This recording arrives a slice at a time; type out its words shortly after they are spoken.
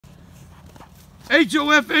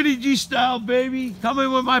HOF Energy style, baby.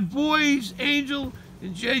 Coming with my boys, Angel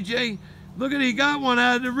and JJ. Look at it, he got one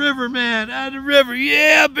out of the river, man. Out of the river.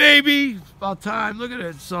 Yeah, baby. It's about time. Look at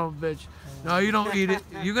that son of a bitch. No, you don't eat it.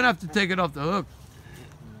 You're going to have to take it off the hook.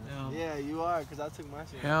 Yeah, you are, because I took my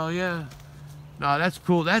shit. Hell yeah. No, that's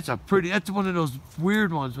cool. That's one of those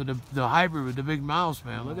weird ones with the hybrid with the big mouse,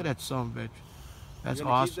 man. Look at that son of a bitch. That's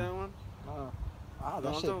awesome. Keep that one?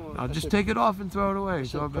 Now just take it off and throw it away.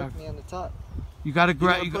 Throw it back. Me on the top. You gotta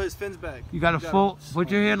grab. Put his fins back. You gotta fold.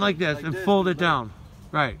 Put your hand like this and fold it down.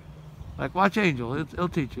 Right. Like watch Angel. He'll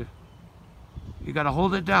teach you. You gotta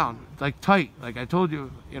hold it down, like tight, like I told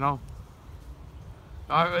you. You know.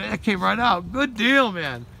 All right, that came right out. Good deal,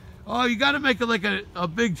 man. Oh, you gotta make it like a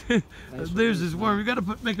big. There's this worm. You gotta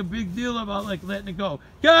make a big deal about like letting it go.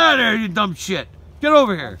 Get out of there, you dumb shit. Get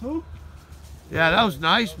over here. Yeah, that was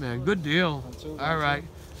nice, man. Good deal. All right.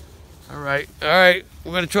 All right. All right.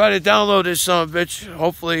 We're going to try to download this son of a bitch.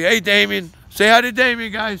 Hopefully. Hey, Damien. Say hi to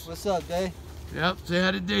Damien, guys. What's up, Dave? Yep. Say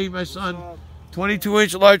hi to Dave, my son.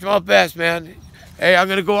 22-inch largemouth bass, man. Hey, I'm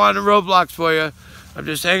going to go on the Roblox for you. I'm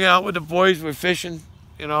just hanging out with the boys. We're fishing,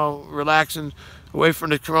 you know, relaxing away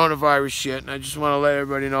from the coronavirus shit. And I just want to let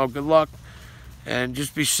everybody know good luck and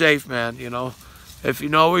just be safe, man, you know. If you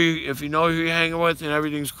know who you're hanging with and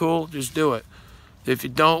everything's cool, just do it. If you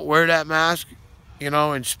don't, wear that mask, you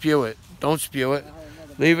know, and spew it. Don't spew it.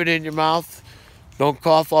 Leave it in your mouth. Don't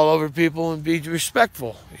cough all over people and be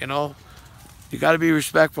respectful, you know. You got to be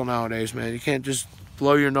respectful nowadays, man. You can't just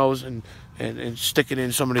blow your nose and stick it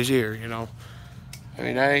in somebody's ear, you know. I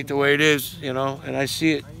mean, that ain't the way it is, you know, and I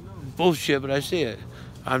see it. Bullshit, but I see it.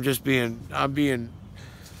 I'm being...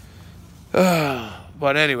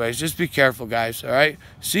 But anyways, just be careful, guys, all right?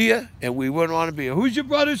 See ya, and we wouldn't want to be. Who's your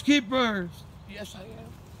brother's keeper? Yes, I am.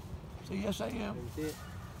 Say yes, I am.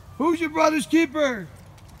 Who's your brother's keeper?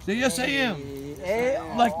 Say yes, I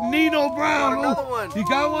am. Like Nino Brown. Another one. You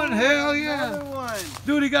got one? Hell yeah. Another one.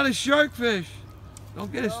 Dude, he got a shark fish.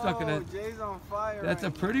 Don't get it stuck in it. Jay's on fire. That's a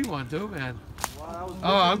pretty one too, man. Wow,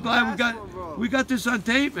 Oh, I'm glad we got this on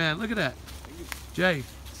tape, man. Look at that.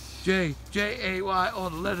 J-A-Y, all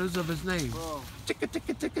the letters of his name.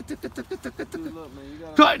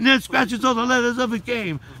 Cutting and scratches all the letters of his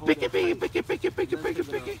game. Picky, picky, picky, picky, picky, picky,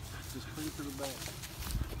 picky.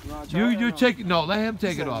 You're taking, no, let him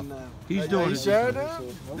take it off. He's doing it. Sure,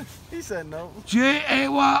 he said no.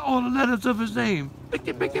 J-A-Y, all the letters of his name.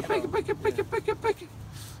 Picky, picky, picky, picky, picky, picky, picky.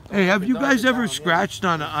 Hey, have you guys ever scratched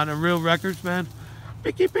on a real records, man?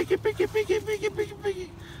 Picky, picky, picky, picky, picky, picky,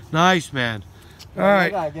 picky. Nice, man. All right. I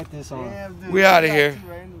gotta get this on. Damn, we out of here.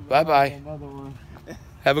 Bye-bye.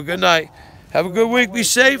 Have a good night. Have a good week. Be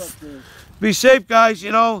safe. Be safe, guys.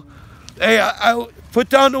 You know, hey, I put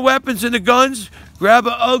down the weapons and the guns. Grab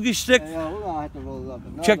an ugly stick.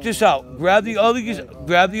 Check this out. Grab the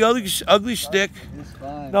ugly stick.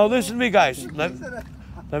 No, listen to me, guys. Let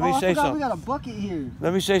me say something. We got a bucket here.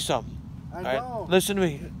 Let me say something. I know. All right, listen to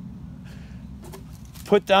me.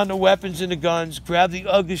 Put down the weapons and the guns. Grab the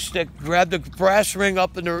ugly stick. Grab the brass ring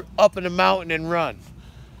up in the mountain and run.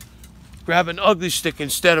 Grab an ugly stick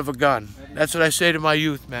instead of a gun. That's what I say to my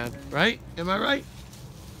youth, man. Right? Am I right?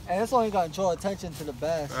 And it's only got to draw attention to the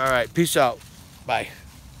bass. All right. Peace out. Bye.